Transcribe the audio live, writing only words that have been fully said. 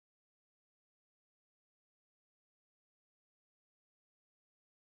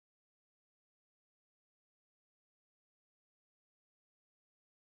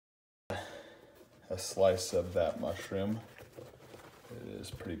a slice of that mushroom. It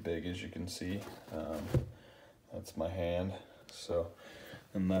is pretty big, as you can see. That's my hand. So,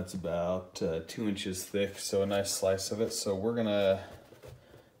 and that's about 2 inches thick, so a nice slice of it. So we're gonna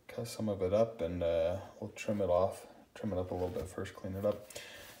cut some of it up and we'll trim it off. Trim it up a little bit first, clean it up,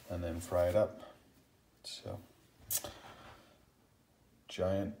 and then fry it up. So,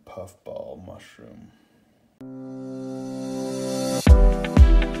 giant puffball mushroom.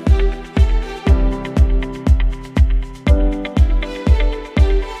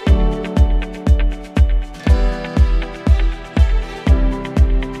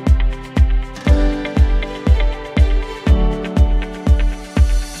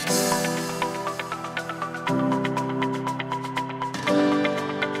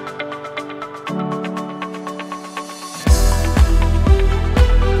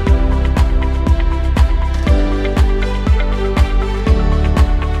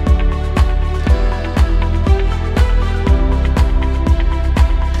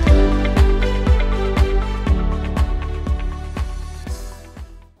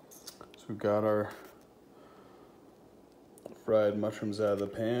 We've got our fried mushrooms out of the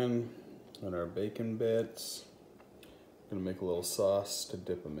pan and our bacon bits. Gonna make a little sauce to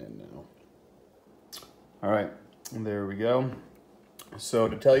dip them in now. All right, there we go. So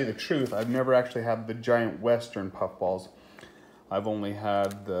to tell you the truth, I've never actually had the giant Western puffballs. I've only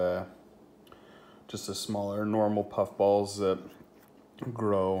had just the smaller normal puffballs that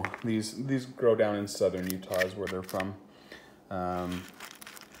grow. These grow down in southern Utah is where they're from.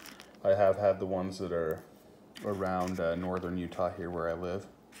 I have had the ones that are around northern Utah here where I live,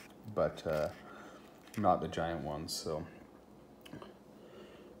 but not the giant ones. So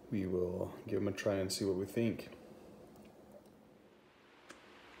we will give them a try and see what we think.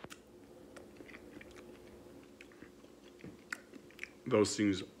 Those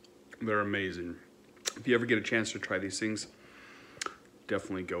things, they're amazing. If you ever get a chance to try these things,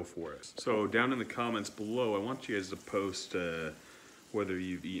 definitely go for it. So down in the comments below, I want you guys to post whether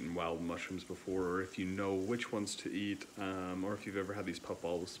you've eaten wild mushrooms before, or if you know which ones to eat, or if you've ever had these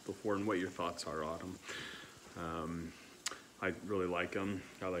puffballs before and what your thoughts are on them. I really like them.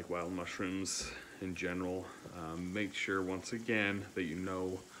 I like wild mushrooms in general. Make sure, once again, that you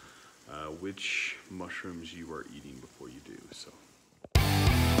know which mushrooms you are eating before you do. So.